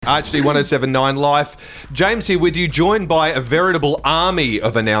HD 1079 Life. James here with you, joined by a veritable army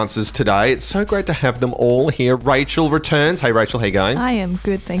of announcers today. It's so great to have them all here. Rachel returns. Hey Rachel, how you going? I am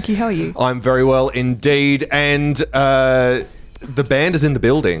good, thank you. How are you? I'm very well indeed. And the band is in the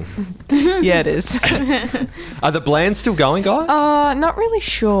building. Yeah, it is. Are the Blands still going, guys? Not really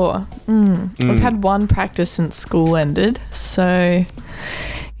sure. We've had one practice since school ended, so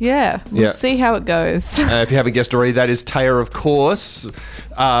yeah, we'll see how it goes. If you haven't guessed already, that is Taya, of course.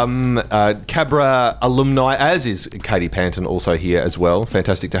 Cabra alumni, as is Katie Panton, also here as well.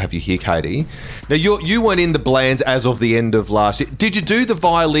 Fantastic to have you here, Katie. Now, you weren't in the Blands as of the end of last year. Did you do the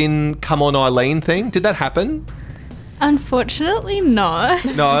violin Come On Eileen thing? Did that happen? Unfortunately, no.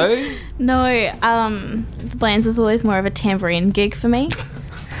 No? No, the Blands is always more of a tambourine gig for me.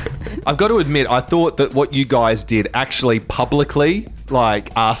 I've got to admit, I thought that what you guys did actually publicly,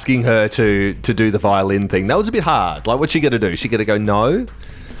 like asking her to do the violin thing, that was a bit hard. Like, what's she going to do? She going to go, no?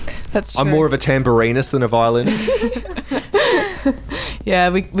 That's true. I'm more of a tambourinist than a violinist. Yeah,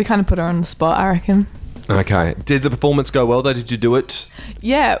 we kind of put her on the spot, I reckon. Okay. Did the performance go well, though? Did you do it?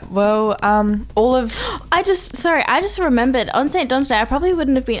 Yeah, well, all of... I just remembered on St. Dom's Day,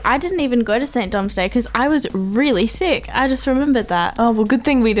 I didn't even go to St. Dom's Day because I was really sick. I just remembered that. Oh, well, good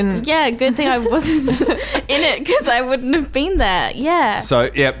thing we didn't... Yeah, good thing I wasn't in it because I wouldn't have been there. Yeah. So,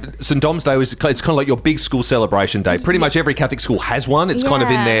 yeah, St. Dom's Day, it's kind of like your big school celebration day. Pretty much every Catholic school has one. It's kind of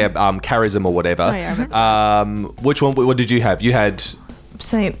in their charism or whatever. Oh, yeah, I remember. Which one? What did you have? You had...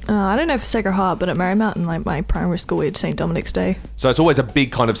 I don't know for Sacred Heart, but at Marymount, like my primary school, we had St. Dominic's Day. So it's always a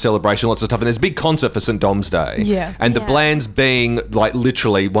big kind of celebration, lots of stuff. And there's a big concert for St. Dom's Day. Yeah. And the Blands being like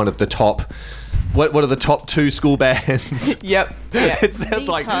literally one of the top... What are the top two school bands? Yep. Yeah. It sounds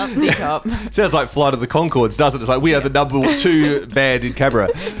like The top. sounds like Flight of the Conchords, doesn't it? It's like we are the number two band in Cabra.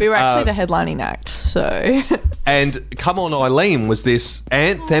 We were actually the headlining act, so... And Come On Eileen was this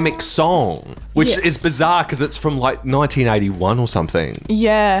anthemic song, which is bizarre because it's from like 1981 or something.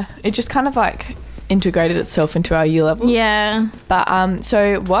 Yeah, it just kind of like integrated itself into our year level. Yeah. But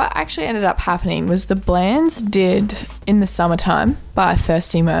so what actually ended up happening was the Blands did In the Summertime by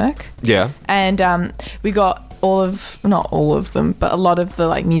Thirsty Merc. Yeah. And we got not all of them, but a lot of the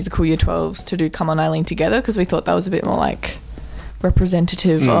like musical year 12s to do Come On Eileen together because we thought that was a bit more like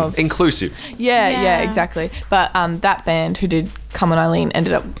representative of... Inclusive. Yeah, exactly. But that band who did Come On Eileen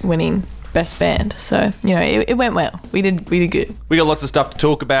ended up winning Best Band. So, you know, it went well. We did good. We got lots of stuff to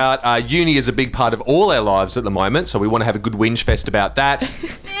talk about. Uni is a big part of all our lives at the moment, so we want to have a good whinge fest about that.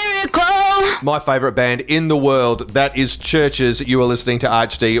 My favourite band in the world, that is Churches. You are listening to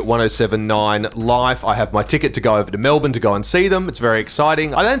HD 1079 Live. I have my ticket to go over to Melbourne to go and see them. It's very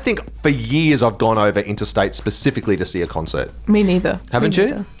exciting. I don't think for years I've gone over interstate specifically to see a concert. Me neither. Haven't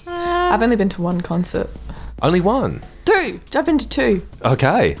you? I've only been to one concert. Only one? Two. I've been to two.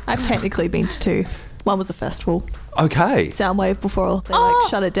 Okay. I've technically been to two. One was a festival, Okay. Soundwave, before they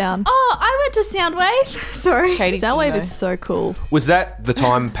shut it down. Oh, I went to Soundwave. Sorry. Katie's Soundwave no. is so cool. Was that the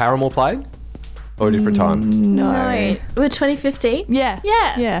time Paramore played? Or a different time? No. We're 2015. Yeah.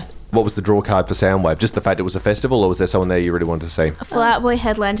 Yeah. Yeah. What was the draw card for Soundwave? Just the fact it was a festival, or was there someone there you really wanted to see? Fall Out Boy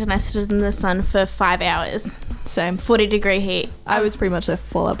headlined and I stood in the sun for 5 hours. Same. 40-degree heat. I was pretty much there for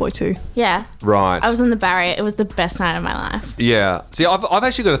Fall Out Boy too. Yeah. Right. I was in the Barrier. It was the best night of my life. Yeah. See, I've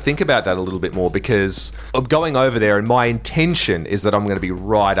actually got to think about that a little bit more because I'm going over there and my intention is that I'm going to be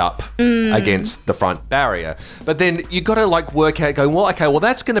right up against the front barrier. But then you've got to like work out, going, well, okay, well,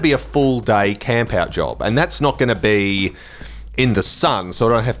 that's going to be a full day camp out job and that's not going to be in the sun, so I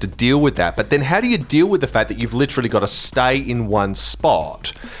don't have to deal with that. But then how do you deal with the fact that you've literally got to stay in one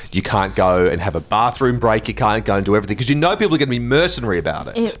spot? You can't go and have a bathroom break. You can't go and do everything because you know people are going to be mercenary about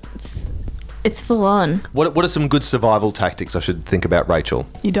it. It's full on. What are some good survival tactics I should think about, Rachel?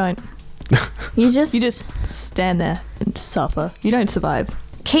 You don't. You just stand there and suffer. You don't survive.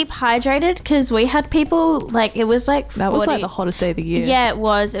 keep hydrated because we had people like it was like 40. That was like the hottest day of the year. Yeah, it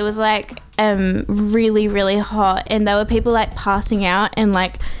was like really, really hot, and there were people like passing out and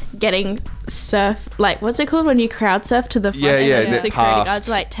like getting surf, like what's it called when you crowd surf to the front, and then the security guards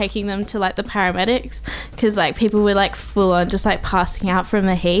like taking them to like the paramedics because like people were like full on just like passing out from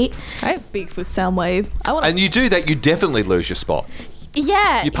the heat. I have beef with Soundwave. And you do that, you definitely lose your spot.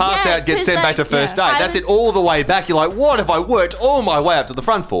 Yeah. You pass out, get sent back to first aid. That's it all the way back. You're like, what have I worked all my way up to the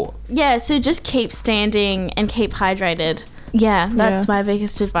front for? Yeah, so just keep standing and keep hydrated. Yeah, that's my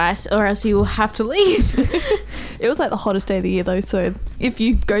biggest advice, or else you will have to leave. It was like the hottest day of the year though, so if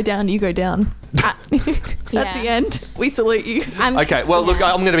you go down, you go down. That's the end. We salute you. Okay, well, look,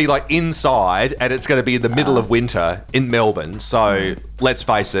 I'm going to be like inside, and it's going to be in the middle of winter in Melbourne. So let's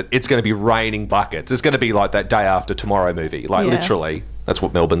face it, it's going to be raining buckets. It's going to be like that Day After Tomorrow movie, like literally. That's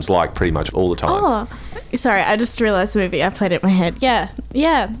what Melbourne's like pretty much all the time. Oh, sorry, I just realised the movie. I played it in my head. Yeah.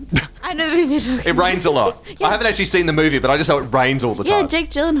 I know the movie. It rains a lot. Yeah. I haven't actually seen the movie, but I just know it rains all the time. Yeah,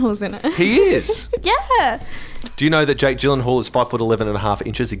 Jake Gyllenhaal's in it. He is. Yeah. Do you know that Jake Gyllenhaal is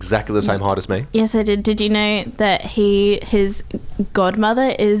 5'11.5", exactly the same height as me? Yes, I did. Did you know that his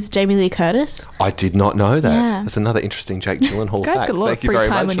godmother is Jamie Lee Curtis? I did not know that. Yeah. That's another interesting Jake Gyllenhaal You guys fact. got a lot Thank of you free very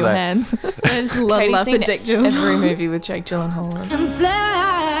time much on for your that. hands. I just love Katie's for seen Jake Gyllenhaal. every movie with Jake Gyllenhaal.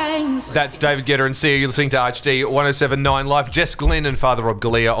 That's David Guetta and Sia. You're listening to HD 1079 Live. Jess Glynn and Father Rob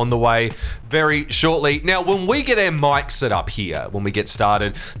Galea on the way very shortly. Now, when we get our mics set up here, when we get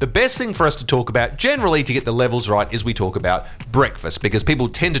started, the best thing for us to talk about, generally to get the levels right, is we talk about breakfast, because people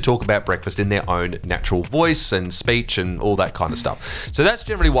tend to talk about breakfast in their own natural voice and speech and all that kind of stuff. So that's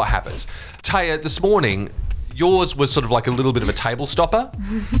generally what happens. Taya, this morning, yours was sort of like a little bit of a table stopper.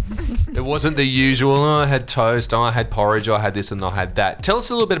 It wasn't the usual, I had toast, I had porridge, I had this and I had that. Tell us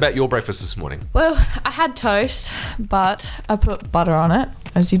a little bit about your breakfast this morning. Well, I had toast, but I put butter on it,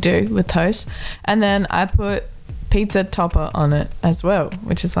 as you do with toast. And then I put pizza topper on it as well,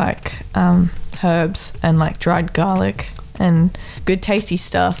 which is like herbs and like dried garlic and good tasty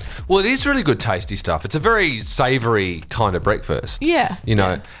stuff. Well, it is really good tasty stuff. It's a very savoury kind of breakfast. Yeah. You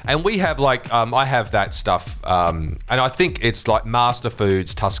know, and we have like, I have that stuff, and I think it's like Master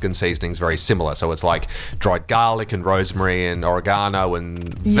Foods Tuscan seasonings, very similar. So it's like dried garlic and rosemary and oregano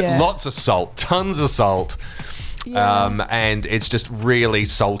and lots of salt, tons of salt. Yeah. And it's just really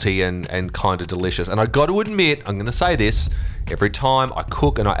salty and kind of delicious. And I got to admit, I'm going to say this, every time I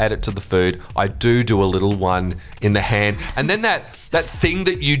cook and I add it to the food, I do a little one in the hand. And then that thing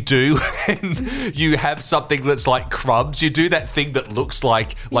that you do when you have something that's like crumbs, you do that thing that looks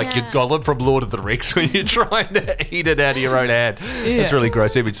like your Gollum from Lord of the Rings when you're trying to eat it out of your own hand. Yeah. It's really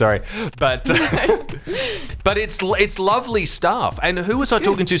gross image, sorry. But but it's lovely stuff. And who was I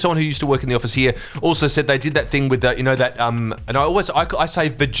talking to? Someone who used to work in the office here also said they did that thing with that, and I say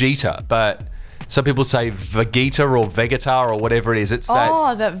Vegeta, but some people say Vegeta or Vegeta or whatever it is. It's that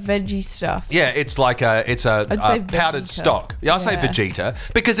veggie stuff. Yeah, it's like a I'd say powdered Vegeta. stock. Yeah, I say Yeah. Vegeta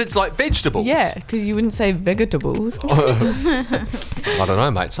because it's like vegetables. Yeah, because you wouldn't say vegetables. I don't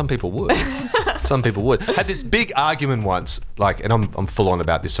know, mate. Some people would. Some people would. Had this big argument once, like, and I'm full on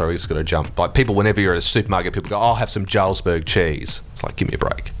about this, sorry, just got to jump. Like, people, whenever you're at a supermarket, people go, I'll have some Jarlsberg cheese. It's like, give me a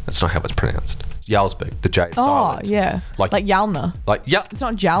break. That's not how it's pronounced. Jarlsberg, the J is silent. Yeah. Like Jalna. Like, yeah. It's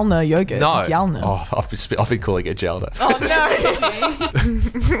not Jalna yogurt. No. It's Jalna. Oh, I've been calling it Jalna. Oh,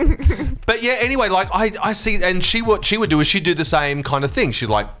 no. But yeah, anyway, like I see, and what she would do is she'd do the same kind of thing. She'd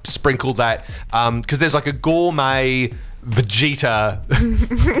like sprinkle that, because there's like a gourmet Vegeta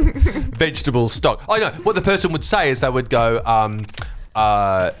vegetable stock. I know what the person would say is they would go,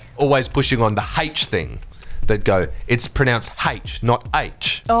 always pushing on the H thing. They'd go, it's pronounced H, not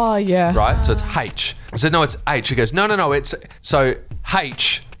H. Oh, yeah. Right? So it's H. I said, no, it's H. He goes, no, it's, so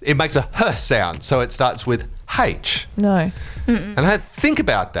H, it makes a H sound. So it starts with H. No. And I had to think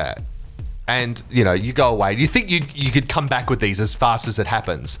about that. And, you know, you go away. You think you could come back with these as fast as it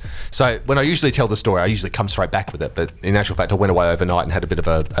happens. So when I usually tell the story, I usually come straight back with it. But in actual fact, I went away overnight and had a bit of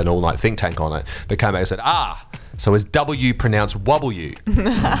an all-night think tank on it. But came back and said, so is W pronounced W?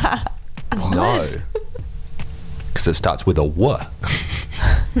 No. Because it starts with a W.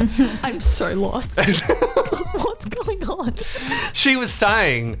 I'm so lost. What's going on? She was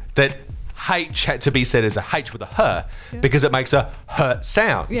saying that H had to be said as a H with a H because it makes a H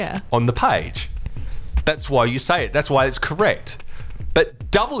sound on the page. That's why you say it. That's why it's correct. But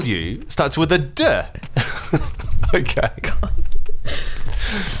W starts with a D. Okay. God.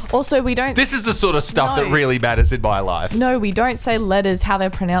 Also, we don't... This is the sort of stuff that really matters in my life. No, we don't say letters how they're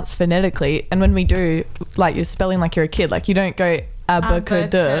pronounced phonetically. And when we do, like, you're spelling like you're a kid. Like, you don't go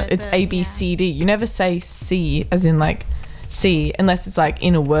abacada. It's A-B-C-D. You never say C as in, like, C, unless it's, like,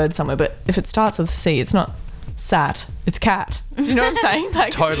 in a word somewhere. But if it starts with C, it's not sat. It's cat. Do you know what I'm saying?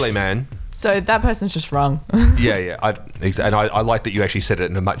 Like, totally, man. So that person's just wrong. Yeah. I like that you actually said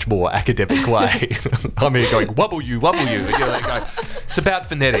it in a much more academic way. I'm here going, wobble you. And you're like, going, it's about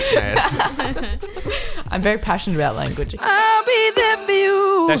phonetics, man. I'm very passionate about language. I'll be there for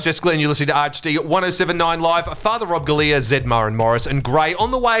you. That's Jess Glenn. You're listening to HD 1079 Live. Father Rob Galea, Zedmar and Morris and Gray. On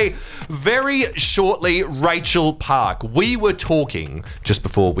the way very shortly, Rachel Park. We were talking just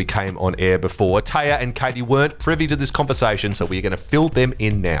before we came on air before. Taya and Katie weren't privy to this conversation, so we're going to fill them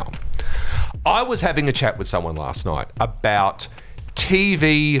in now. I was having a chat with someone last night about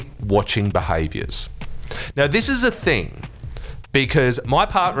TV watching behaviours. Now, this is a thing because my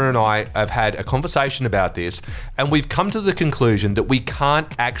partner and I have had a conversation about this, and we've come to the conclusion that we can't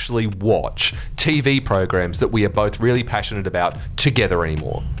actually watch TV programs that we are both really passionate about together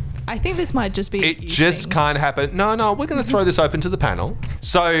anymore. I think this might just be. It just can't happen. No, we're going to throw this open to the panel.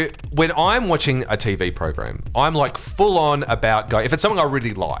 So when I'm watching a TV program, I'm like full on about going. If it's something I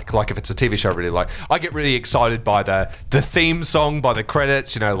really like if it's a TV show I really like, I get really excited by the theme song, by the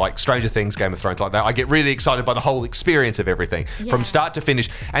credits, like Stranger Things, Game of Thrones, like that. I get really excited by the whole experience of everything from start to finish.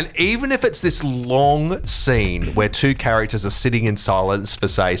 And even if it's this long scene where two characters are sitting in silence for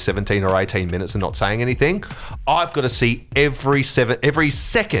say 17 or 18 minutes and not saying anything, I've got to see every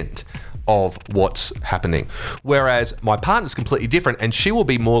second of what's happening. Whereas my partner's completely different, and she will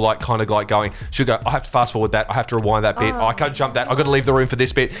be more like going, she'll go, I have to fast forward that, I have to rewind that bit, I can't jump that, I've got to leave the room for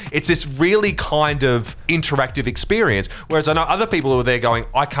this bit. It's this really kind of interactive experience. Whereas I know other people who are there going,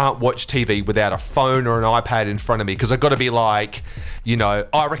 I can't watch TV without a phone or an iPad in front of me because I've got to be like,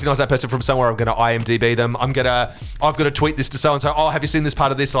 I recognise that person from somewhere, I'm going to IMDb them, I've got to tweet this to so-and-so, have you seen this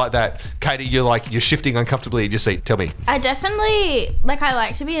part of this, like that. Katie, you're shifting uncomfortably in your seat. Tell me. I definitely, I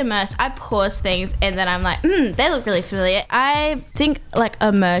like to be immersed. I pause things and then I'm like, they look really familiar. I think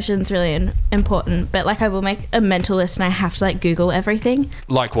immersion's really important, but I will make a mental list and I have to Google everything.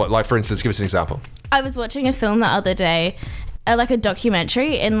 Like what? Like for instance, give us an example. I was watching a film the other day, a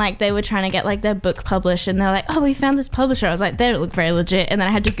documentary, and they were trying to get their book published, and they're like, oh, we found this publisher. I was like, they don't look very legit, and then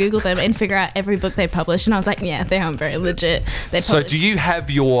I had to Google them and figure out every book they published, and I was like, yeah, they aren't very legit. So do you have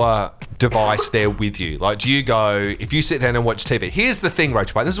your device there with you? Do you go, if you sit down and watch TV, here's the thing,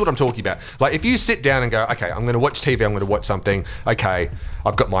 Rachel, this is what I'm talking about. If you sit down and go, okay, I'm going to watch TV, I'm going to watch something, okay,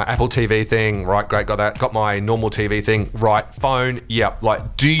 I've got my Apple TV thing, right, great, got that, got my normal TV thing, right, phone, yep.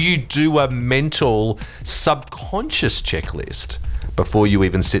 Do you do a mental subconscious checklist before you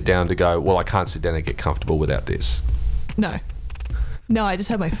even sit down to go, well, I can't sit down and get comfortable without this? No, I just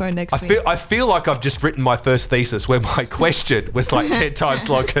have my phone next to me. I feel like I've just written my first thesis where my question was 10 times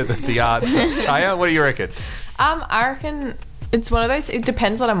longer than the answer. Taya, what do you reckon? I reckon it's one of those, it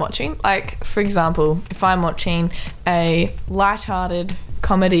depends what I'm watching. For example, if I'm watching a lighthearted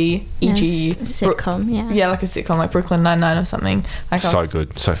comedy, e.g. sitcom, yeah, like a sitcom like Brooklyn Nine-Nine or something. So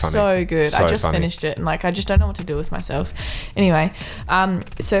good, so funny. So good. So I just funny. finished it and I just don't know what to do with myself. Anyway,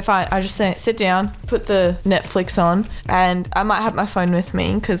 so if I just sit down, put the Netflix on, and I might have my phone with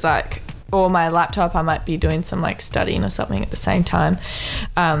me because or my laptop, I might be doing some studying or something at the same time.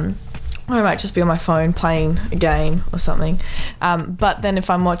 Or I might just be on my phone playing a game or something. But then if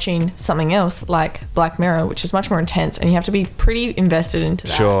I'm watching something else like Black Mirror, which is much more intense, and you have to be pretty invested into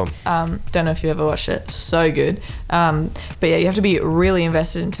that. Sure. Don't know if you've ever watched it. So good. But yeah, you have to be really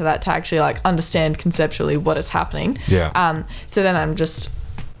invested into that to actually understand conceptually what is happening. Yeah. So then I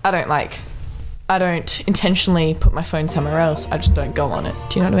don't intentionally put my phone somewhere else. I just don't go on it.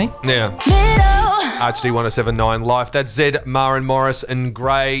 Do you know what I mean? Yeah. HD 1079 Life. That's Zed, Maren Morris and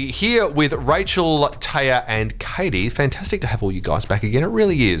Gray here with Rachel, Taya and Katie. Fantastic to have all you guys back again. It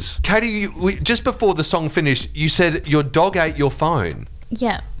really is. Katie, just before the song finished, you said your dog ate your phone.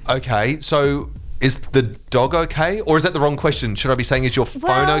 Yeah. Okay, so is the dog okay? Or is that the wrong question? Should I be saying, is your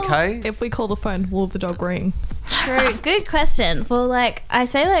phone okay? If we call the phone, will the dog ring? True. Good question. Well, I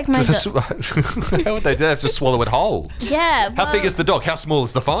say my dog... How would they do? They have to swallow it whole. Yeah. How big is the dog? How small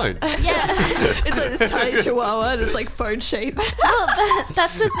is the phone? Yeah. It's this tiny chihuahua and it's phone shaped. Well,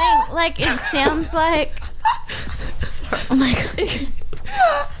 that's the thing. It sounds like... Oh my God.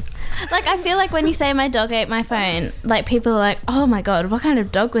 I feel when you say my dog ate my phone, people are like, oh my God, what kind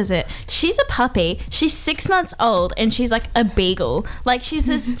of dog was it? She's a puppy. She's 6 months old and she's a beagle. she's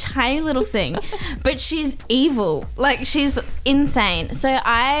this tiny little thing, but she's evil. She's insane. So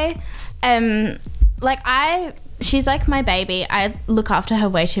she's my baby. I look after her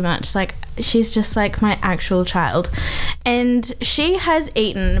way too much. She's just my actual child. And she has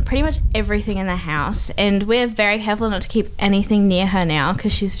eaten pretty much everything in the house. And we're very careful not to keep anything near her now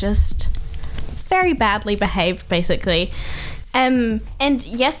because she's just very badly behaved, basically. And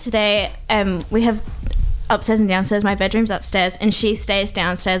yesterday, we have upstairs and downstairs. My bedroom's upstairs and she stays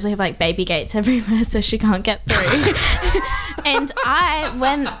downstairs. We have baby gates everywhere so she can't get through. And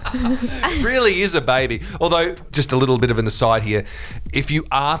It really is a baby. Although, just a little bit of an aside here, if you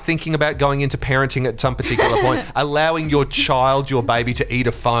are thinking about going into parenting at some particular point, allowing your child, your baby, to eat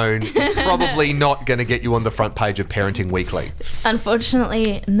a phone is probably not going to get you on the front page of Parenting Weekly.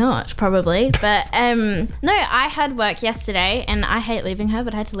 Unfortunately not, probably. But no, I had work yesterday and I hate leaving her,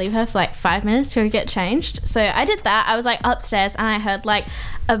 but I had to leave her for 5 minutes to get changed. So I did that. I was upstairs and I heard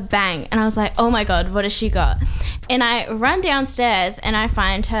a bang. And I was like, oh my God, what has she got? And I run downstairs and I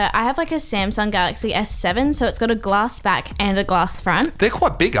find her. I have like a Samsung Galaxy S7, so it's got a glass back and a glass front. They're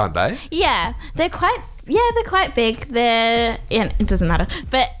quite big, aren't they? Yeah, they're quite big. It doesn't matter.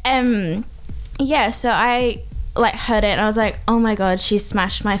 But yeah, so I like heard it and I was like, oh my God, she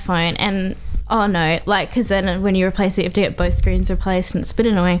smashed my phone. And oh no, like, because then when you replace it, you have to get both screens replaced and it's a bit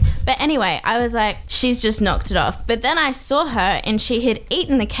annoying. But anyway, I was like, she's just knocked it off. But then I saw her and she had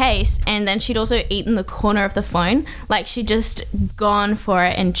eaten the case and then she'd also eaten the corner of the phone. Like, she'd just gone for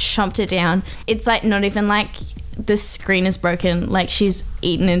it and chomped it down. It's like not even like the screen is broken, like she's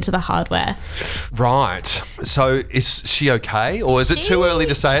eaten into the hardware. Right. So is she okay? Or is it too early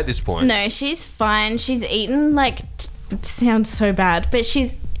to say at this point? No, she's fine. She's eaten like, it sounds so bad, but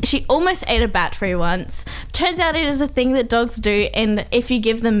she almost ate a battery once. Turns out it is a thing that dogs do, and if you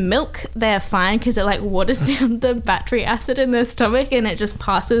give them milk, they're fine because it like waters down the battery acid in their stomach and it just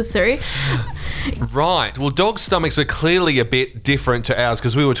passes through. Right. Well, dog stomachs are clearly a bit different to ours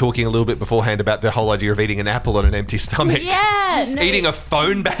because we were talking a little bit beforehand about the whole idea of eating an apple on an empty stomach. Yeah. No. Eating a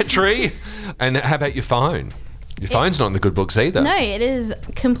phone battery. And how about your phone? Your phone's not in the good books either. No, it is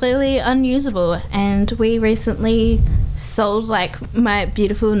completely unusable. And we recently sold like my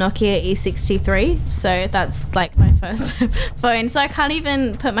beautiful Nokia E63. So that's like my first phone. So I can't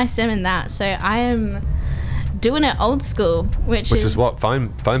even put my SIM in that. So I am doing it old school, which is what? Phone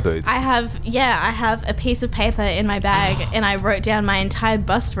booths? I have a piece of paper in my bag and I wrote down my entire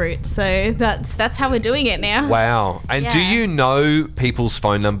bus route. So that's how we're doing it now. Wow. And do you know people's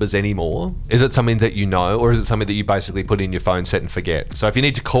phone numbers anymore? Is it something that you know, or is it something that you basically put in your phone set and forget? So if you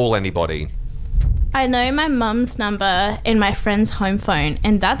need to call anybody... I know my mum's number in my friend's home phone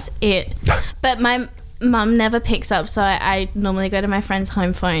and that's it. But my mum never picks up, so I normally go to my friend's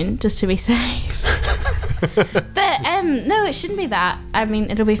home phone just to be safe. But no, it shouldn't be that. I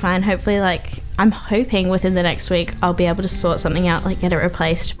mean, it'll be fine. Hopefully, like, I'm hoping within the next week I'll be able to sort something out, like get it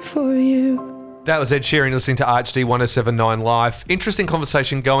replaced. For you. That was Ed Sheeran listening to ArchD 1079 Live. Interesting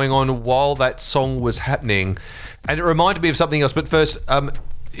conversation going on while that song was happening. And it reminded me of something else. But first,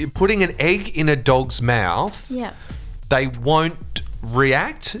 putting an egg in a dog's mouth, they won't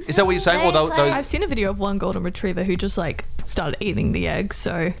react? Is that what you're saying? I've seen a video of one golden retriever who just like started eating the egg.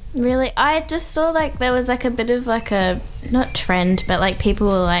 So really, I just saw like there was like a bit of like a not trend, but like people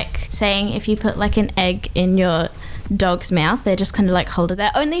were like saying if you put like an egg in your dog's mouth, they just kind of like hold it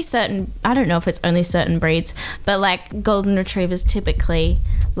there. Only certain, I don't know if it's only certain breeds, but like golden retrievers typically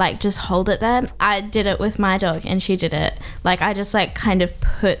like just hold it there. I did it with my dog and she did it. Like I just like kind of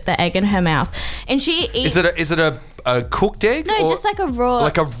put the egg in her mouth and she eats. Is it a cooked egg? No, just like a raw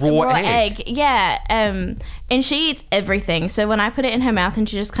egg. Yeah. And she eats everything. So when I put it in her mouth and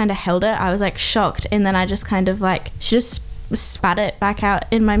she just kind of held it, I was like shocked. And then I just kind of like, she just spat it back out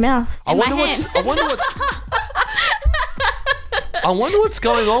in my mouth. I wonder what's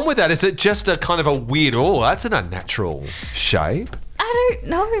going on with that. Is it just a kind of a weird, that's an unnatural shape? I don't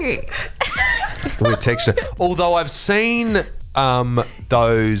know. Weird texture. Although I've seen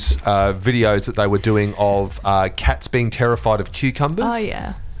those videos that they were doing of cats being terrified of cucumbers. Oh,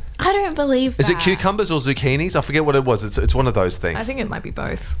 yeah. I don't believe that. Is it cucumbers or zucchinis? I forget what it was. It's one of those things. I think it might be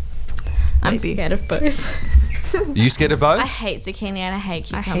both. I'm scared of both. Are you scared of both? I hate zucchini and I hate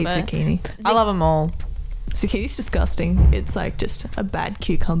cucumber. I hate zucchini. I love them all. Zucchini's disgusting. It's like just a bad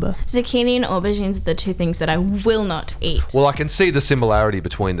cucumber. Zucchini and aubergines are the two things that I will not eat. Well, I can see the similarity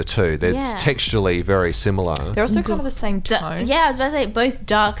between the two. They're texturally very similar. They're also kind of the same tone. Yeah, I was about to say both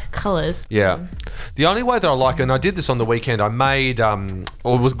dark colours. Yeah. The only way that I like it, and I did this on the weekend, I made,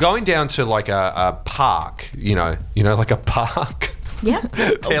 or was going down to like a park, you know, like a park. Yeah.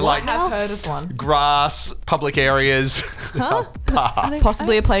 They're like I've heard of one. Grass, public areas, Huh? park.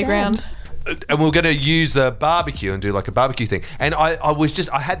 Possibly a playground. And we were going to use the barbecue and do like a barbecue thing. And I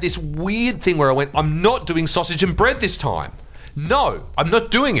had this weird thing where I went, I'm not doing sausage and bread this time. No, I'm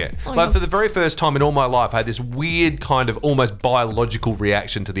not doing it. But for the very first time in all my life, I had this weird kind of almost biological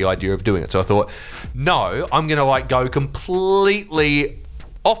reaction to the idea of doing it. So I thought, no, I'm going to like go completely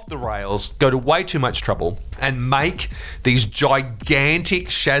off the rails, go to way too much trouble and make these gigantic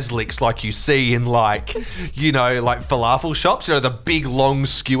shazliks like you see in like, like falafel shops, the big long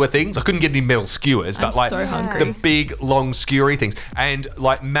skewer things. I couldn't get any metal skewers, but like so hungry. The big long skewery things, and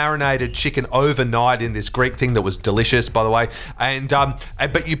like marinated chicken overnight in this Greek thing that was delicious, by the way. And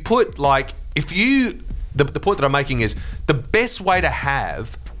but you put like, the point that I'm making is the best way to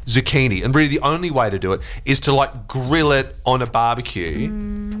have zucchini, and really the only way to do it, is to like grill it on a barbecue,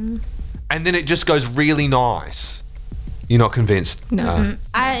 and then it just goes really nice. You're not convinced? No.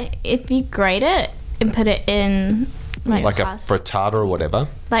 If you grate it and put it in like a frittata or whatever.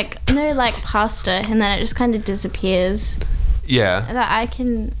 Like pasta, and then it just kind of disappears. Yeah.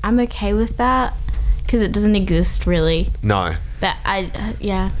 That I'm okay with that because it doesn't exist really. No. But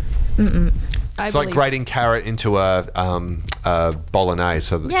It's like grating carrot into a bolognese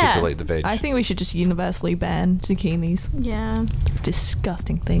so that the kids will eat the veg. I think we should just universally ban zucchinis. Yeah.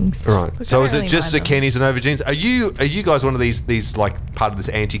 Disgusting things. Right. So is it just zucchinis and aubergines? Are you guys one of these like part of this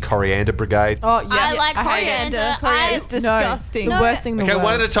anti-coriander brigade? Oh, yeah. I like coriander. Coriander's disgusting. No, it's the worst thing in the world. Okay,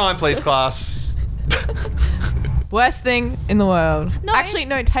 one at a time, please, class. Worst thing in the world. No, actually,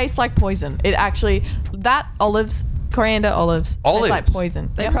 no, it tastes like poison. Coriander olives. Olives? Taste like poison.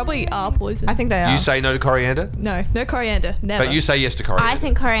 They probably are poison. I think they are. You say no to coriander? No coriander. Never. But you say yes to coriander. I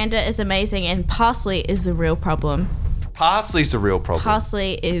think coriander is amazing, and parsley is the real problem. Parsley's the real problem.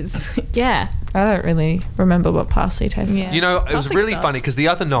 Parsley is, yeah. I don't really remember what parsley tastes like. You know, it was Parsley really sucks. funny because the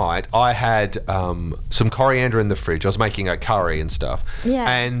other night I had some coriander in the fridge. I was making a curry and stuff. Yeah.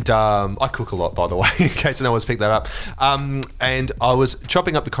 And I cook a lot, by the way, in case no one's picked that up. And I was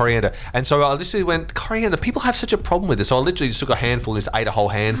chopping up the coriander. And so I literally went, coriander, people have such a problem with this. So I literally just took a handful and just ate a whole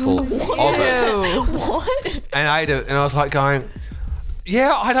handful of it. What? And I ate it. And I was like going,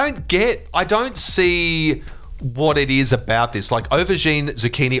 yeah, I don't see what it is about this. Like aubergine,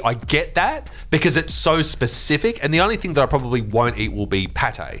 zucchini, I get that because it's so specific, and the only thing that I probably won't eat will be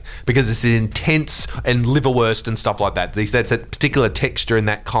pate because it's intense and liverwurst and stuff like that. That's a particular texture and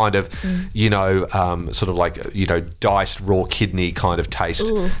that kind of sort of like diced raw kidney kind of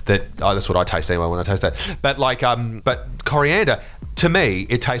taste. That's what I taste anyway when I taste that. But but coriander, to me,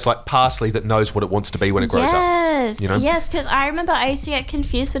 it tastes like parsley that knows what it wants to be when it grows up. Yes, because I remember I used to get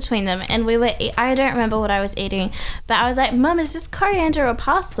confused between them, and I don't remember what I was eating, but I was like, Mum, is this coriander or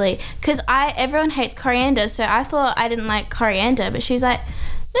parsley? Because everyone hates coriander, so I thought I didn't like coriander, but she's like,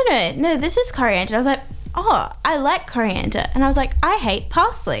 no, this is coriander. I was like, oh, I like coriander. And I was like, I hate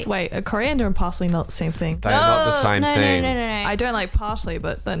parsley. Wait, are coriander and parsley not the same thing? They are not the same thing. No. I don't like parsley,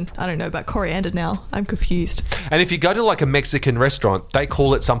 but then I don't know about coriander now. I'm confused. And if you go to like a Mexican restaurant, they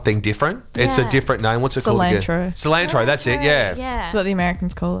call it something different. It's a different name. What's it called again? Cilantro, that's it, yeah. That's what the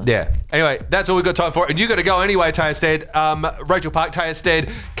Americans call it. Yeah. Anyway, that's all we've got time for. And you got to go anyway, Taya Stead. Rachel Park, Taya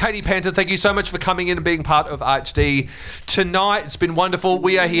Stead, Katie Panton, thank you so much for coming in and being part of ArchD tonight. It's been wonderful.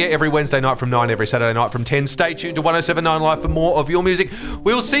 We are here every Wednesday night from 9, every Saturday night from 10. Stay tuned to 107.9 Live for more of your music.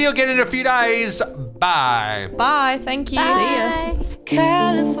 We'll see you again in a few days. Bye. Bye. Thank you. Bye. See ya.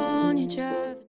 California drive.